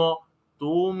 mismo,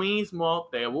 tú mismo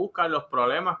te buscas los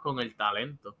problemas con el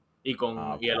talento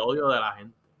Ah, y el ok. odio de la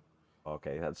gente. Ok,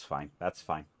 that's fine, that's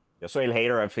fine. Yo soy el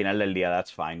hater al final del día,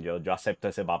 that's fine. Yo acepto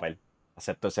ese papel,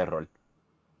 acepto ese rol.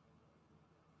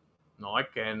 No es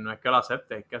que lo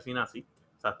aceptes, es que así naciste.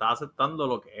 O sea, estás aceptando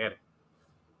lo que eres.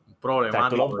 Un O sea,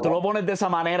 problemático. tú lo pones de esa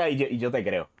manera y yo te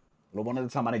creo. Tú lo pones de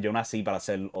esa manera, yo nací para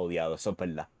ser odiado, eso es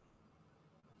verdad.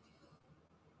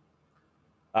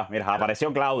 Ah, mira,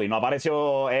 apareció Claudi. No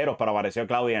apareció Eros, pero apareció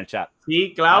Claudi en el chat.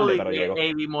 Sí, Tarde, Claudio, pero que llegó.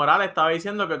 Eddie Morales estaba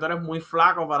diciendo que tú eres muy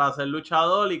flaco para ser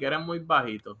luchador y que eres muy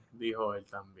bajito, dijo él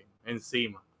también,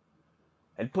 encima.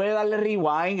 Él puede darle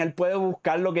rewind, él puede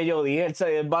buscar lo que yo dije,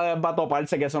 él va a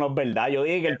toparse que eso no es verdad. Yo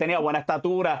dije que él tenía buena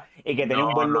estatura y que tenía No,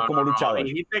 un buen look como no. luchador.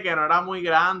 Dijiste que no era muy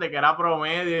grande, que era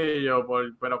promedio. Y yo,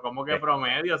 pero ¿cómo que Eh,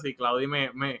 promedio? Si Claudio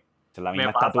es la me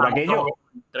misma pasa estatura que como yo.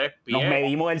 3 Nos pies.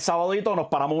 medimos el sabadito, nos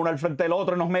paramos uno al frente del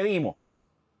otro y nos medimos.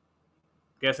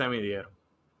 ¿Qué se midieron?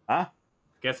 ¿Ah?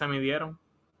 ¿Qué se midieron?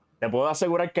 Te puedo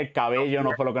asegurar que el cabello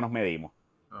no fue lo que nos medimos.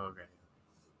 Ok.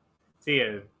 Sí,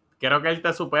 creo que él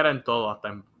te supera en todo,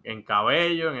 hasta en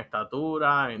cabello, en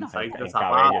estatura, en No, size de en cabello,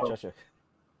 zapatos, chacho.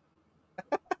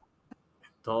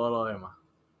 todo lo demás.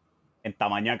 En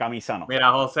tamaño de camisa no.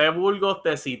 Mira, José Burgos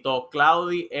te citó,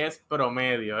 Claudi es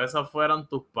promedio. Esas fueron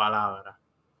tus palabras.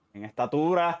 En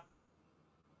estatura,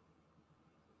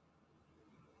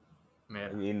 Mira,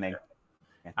 en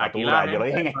aquí la estatura. Yo lo gente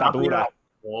dije en rápido, estatura.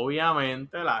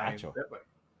 obviamente la Chacho, gente pues,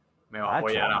 me va a chacho,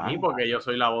 apoyar a mí man. porque yo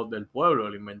soy la voz del pueblo,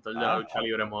 el inventor de la lucha Chacho.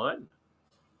 libre moderna.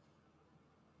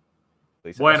 Tú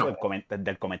dices eso Bueno,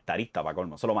 del comentarista, para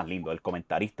colmo. Eso es lo más lindo. El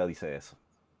comentarista dice eso.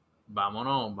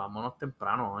 vámonos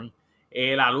temprano hoy.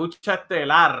 La lucha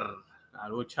estelar, la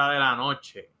lucha de la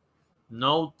noche,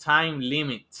 No Time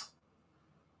Limit.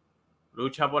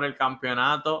 Lucha por el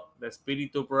campeonato de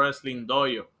Espíritu Pro Wrestling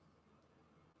Dojo.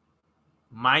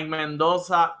 Mike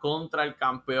Mendoza contra el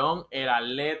campeón, el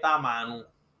atleta Manu.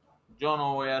 Yo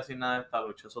no voy a decir nada de esta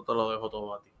lucha, eso te lo dejo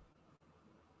todo a ti.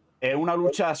 Es una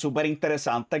lucha súper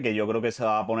interesante que yo creo que se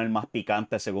va a poner más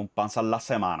picante según pasan las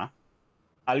semanas.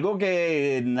 Algo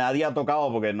que nadie ha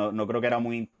tocado porque no creo que era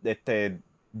muy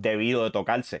debido de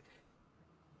tocarse.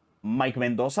 Mike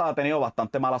Mendoza ha tenido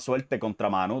bastante mala suerte contra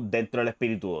Manu dentro del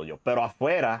espíritu dojo, pero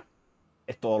afuera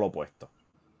es todo lo opuesto.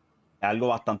 Es algo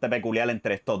bastante peculiar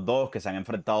entre estos dos que se han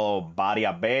enfrentado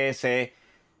varias veces.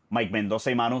 Mike Mendoza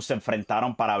y Manu se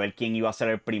enfrentaron para ver quién iba a ser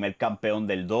el primer campeón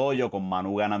del dojo, con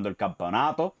Manu ganando el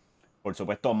campeonato. Por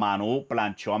supuesto, Manu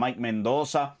planchó a Mike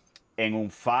Mendoza en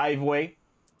un five-way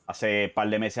hace un par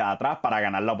de meses atrás para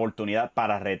ganar la oportunidad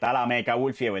para retar a Mecha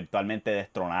Wolf y eventualmente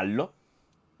destronarlo.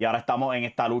 Y ahora estamos en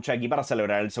esta lucha aquí para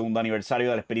celebrar el segundo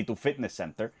aniversario del Espíritu Fitness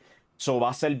Center. So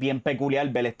va a ser bien peculiar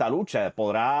ver esta lucha.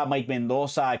 ¿Podrá Mike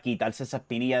Mendoza quitarse esa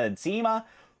espinilla de encima?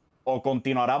 ¿O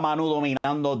continuará Manu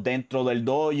dominando dentro del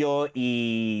dojo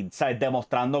y, ¿sabes?,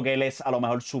 demostrando que él es a lo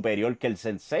mejor superior que el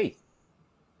sensei?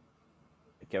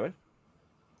 Hay que ver.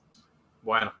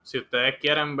 Bueno, si ustedes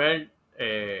quieren ver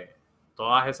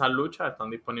todas esas luchas, están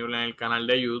disponibles en el canal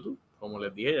de YouTube. Como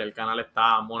les dije, ya el canal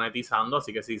está monetizando,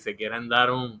 así que si se quieren dar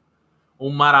un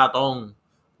maratón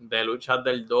de luchas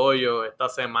del dojo esta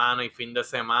semana y fin de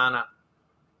semana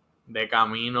de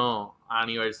camino a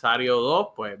Aniversario 2,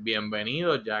 pues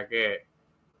bienvenidos, ya que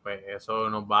pues eso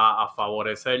nos va a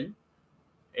favorecer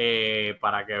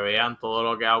para que vean todo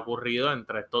lo que ha ocurrido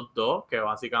entre estos dos, que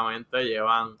básicamente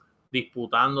llevan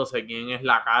disputándose quién es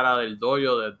la cara del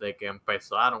dojo desde que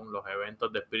empezaron los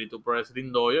eventos de Espíritu Pro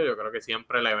Wrestling Dojo. Yo creo que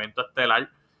siempre el evento estelar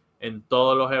en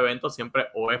todos los eventos siempre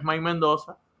o es Mike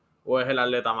Mendoza o es el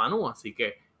atleta Manu, así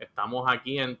que estamos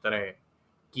aquí entre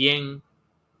quién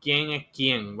es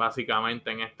quién básicamente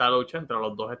en esta lucha entre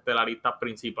los dos estelaristas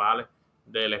principales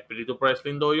del Espíritu Pro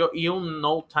Wrestling Dojo y un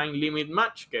No Time Limit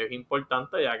Match, que es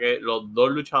importante ya que los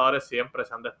dos luchadores siempre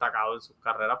se han destacado en sus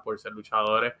carreras por ser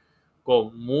luchadores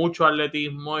con mucho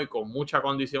atletismo y con mucha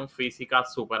condición física,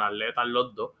 super atletas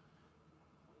los dos.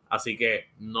 Así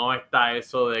que no está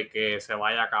eso de que se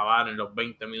vaya a acabar en los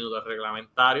 20 minutos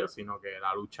reglamentarios, sino que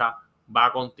la lucha va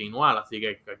a continuar. Así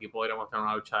que aquí podríamos tener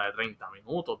una lucha de 30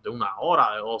 minutos, de 1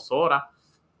 hora, de 2 horas.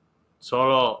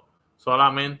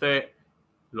 Solamente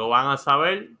lo van a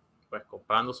saber pues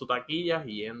comprando su taquilla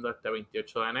y yendo este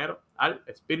 28 de enero al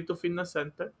Espíritu Fitness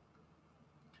Center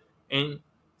en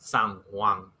San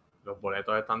Juan. Los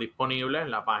boletos están disponibles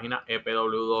en la página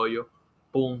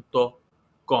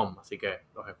epwdoyo.com. Así que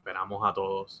los esperamos a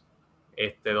todos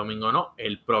este domingo, no,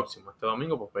 el próximo. Este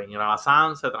domingo pues pueden ir a la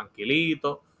Sanse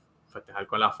tranquilito, festejar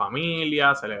con la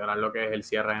familia, celebrar lo que es el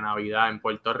cierre de Navidad en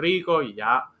Puerto Rico y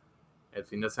ya el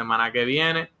fin de semana que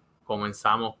viene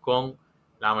comenzamos con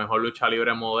la mejor lucha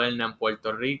libre moderna en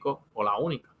Puerto Rico, o la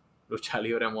única lucha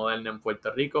libre moderna en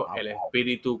Puerto Rico, Wow. el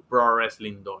Espíritu Pro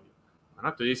Wrestling Dojo. Bueno,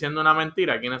 estoy diciendo una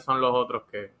mentira. ¿Quiénes son los otros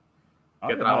que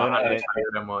trabajan en lucha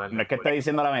libre moderna No en es que esté Puerto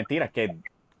diciendo la mentira, es que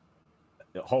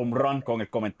home run con el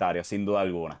comentario, sin duda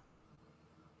alguna. Rico?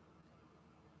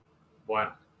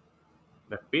 Bueno,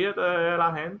 despídete de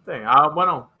la gente.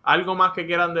 Bueno, algo más que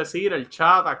quieran decir, el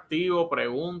chat activo,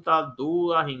 preguntas,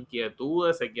 dudas,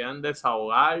 inquietudes, se quieren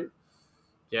desahogar.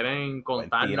 quieren Pueden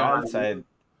contarnos tirar, ¿sabes?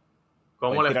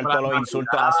 cómo Pueden les tirar fue las todos los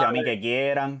insultos hacia mí navidades, que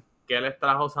quieran. qué les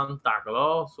trajo Santa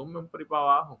Claus, zumben por ahí para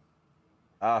abajo.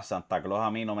 Ah, Santa Claus a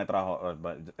mí no me trajo.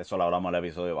 Eso lo hablamos en el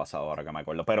episodio pasado, ahora que me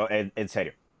acuerdo. Pero en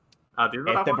serio, ¿A ti te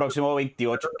este trajo, próximo qué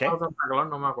 28. te trajo ¿Qué? Santa Claus?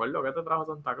 No me acuerdo, ¿qué te trajo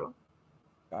Santa Claus?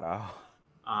 Carajo.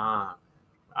 Ah,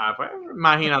 pues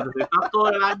imagínate, si estás todo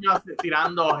el año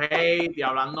tirando hate y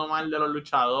hablando mal de los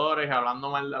luchadores y hablando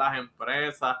mal de las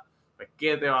empresas, pues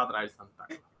 ¿qué te va a traer Santa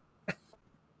Claus?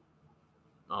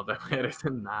 No te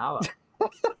merecen nada.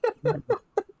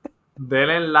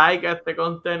 Denle like a este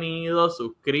contenido,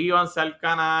 suscríbanse al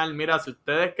canal. Mira, si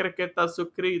ustedes creen que están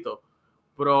suscritos,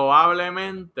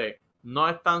 probablemente no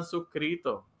están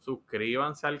suscritos.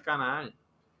 Suscríbanse al canal.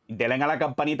 Denle a la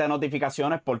campanita de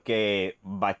notificaciones porque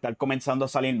va a estar comenzando a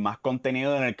salir más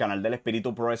contenido en el canal del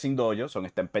Espíritu Pro Wrestling Dojo.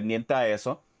 Estén pendientes a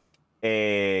eso.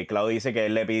 Claudio dice que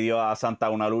él le pidió a Santa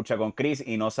una lucha con Chris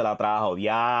y no se la trajo.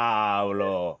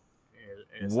 ¡Diablo!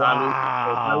 Esa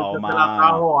 ¡Wow, lucha se la mano!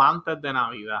 trajo antes de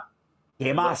Navidad.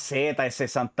 ¡Qué Eso. maceta ese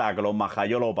Santa Claus!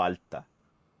 Majayo lo parta.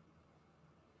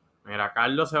 Mira,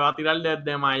 Carlos se va a tirar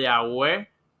desde Mayagüez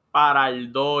para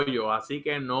el dojo, así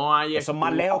que no hay Eso es más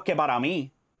excusa. lejos que para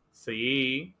mí.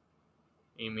 Sí,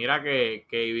 y mira que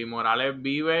Ivy Morales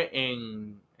vive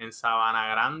en Sabana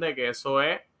Grande, que eso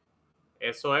es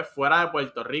fuera de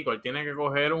Puerto Rico. Él tiene que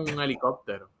coger un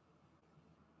helicóptero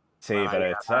Sí, para pero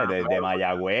llegar ¿sabes? a De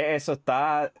Mayagüez eso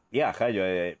está... Ya, Jayo.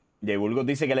 Jay Burgos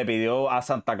dice que le pidió a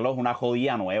Santa Claus una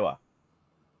jodida nueva.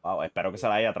 Wow, espero que se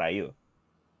la haya traído.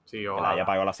 Sí, Que la haya ojalá.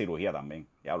 pagado la cirugía también.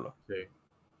 Diablo. Sí.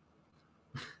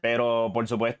 Pero, por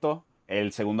supuesto,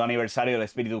 el segundo aniversario del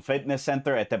Espíritu Fitness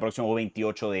Center este próximo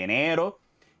 28 de enero.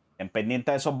 En pendiente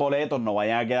de esos boletos, no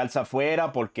vayan a quedarse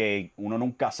afuera porque uno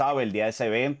nunca sabe el día de ese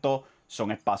evento.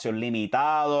 Son espacios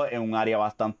limitados, en un área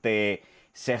bastante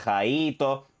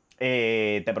cejadito.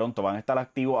 Te pregunto, ¿van a estar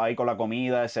activos ahí con la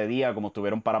comida ese día como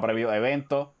estuvieron para previos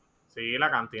eventos? Sí,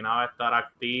 la cantina va a estar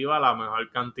activa, la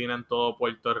mejor cantina en todo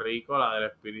Puerto Rico, la del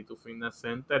Espíritu Fitness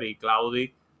Center, y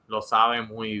Claudi lo sabe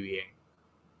muy bien.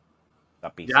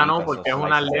 La Ya no, pisita, porque esos es un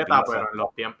slices de atleta, pero pizza. en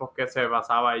los tiempos que se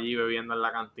pasaba allí bebiendo en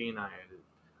la cantina,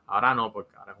 ahora no,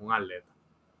 porque ahora es un atleta.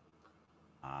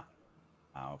 Ah,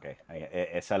 ok.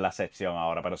 Esa es la excepción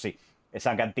ahora. Pero sí,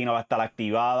 esa cantina va a estar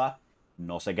activada.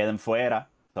 No se queden fuera.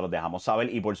 Se los dejamos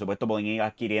saber. Y por supuesto pueden ir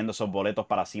adquiriendo esos boletos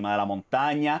para cima de la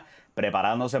montaña.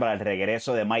 Preparándose para el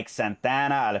regreso de Mike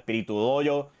Santana al Espíritu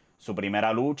Dojo. Su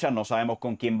primera lucha. No sabemos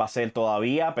con quién va a ser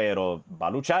todavía, pero va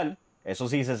a luchar. Eso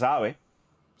sí se sabe.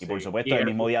 Y por Sí. supuesto Y el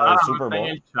mismo Jesús día del Sara no Super está en Bowl.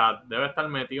 el chat, debe estar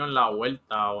metido en la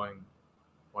vuelta o en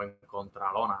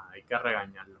Contralona, hay que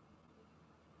regañarlo.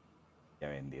 Ya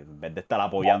vendí. En vez de estar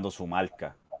apoyando su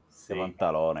marca de Sí,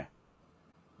 pantalones.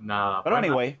 nada, Pero pues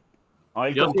nada. anyway. Vamos a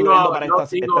ir Yo concluyendo sigo, para yo esta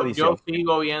sigo, yo edición.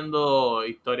 sigo viendo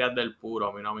historias del puro,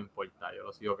 a mí no me importa, yo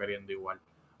lo sigo queriendo igual,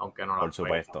 aunque no Por las vea.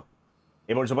 supuesto.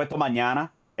 Y por supuesto,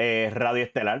 mañana Radio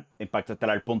Estelar,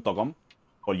 impactoestelar.com,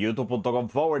 por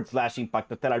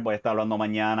youtube.com/Impacto Estelar. Voy a estar hablando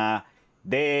mañana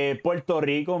de Puerto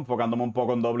Rico, enfocándome un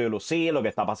poco en WLC, lo que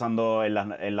está pasando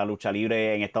en la lucha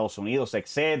libre en Estados Unidos,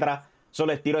 etcétera.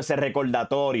 Solo les tiro ese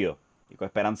recordatorio. Y con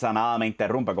esperanza nada me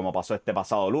interrumpe, como pasó este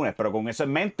pasado lunes. Pero con eso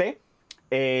en mente,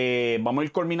 vamos a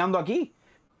ir culminando aquí.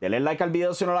 Denle like al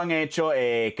video si no lo han hecho.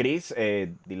 Chris,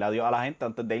 dile adiós a la gente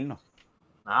antes de irnos.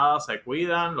 Nada, se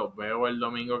cuidan, los veo el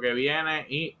domingo que viene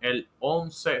y el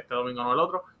 11, este domingo no el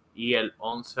otro, y el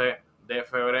 11 de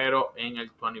febrero en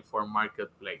el 24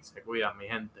 Marketplace. Se cuidan, mi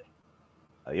gente.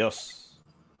 Adiós.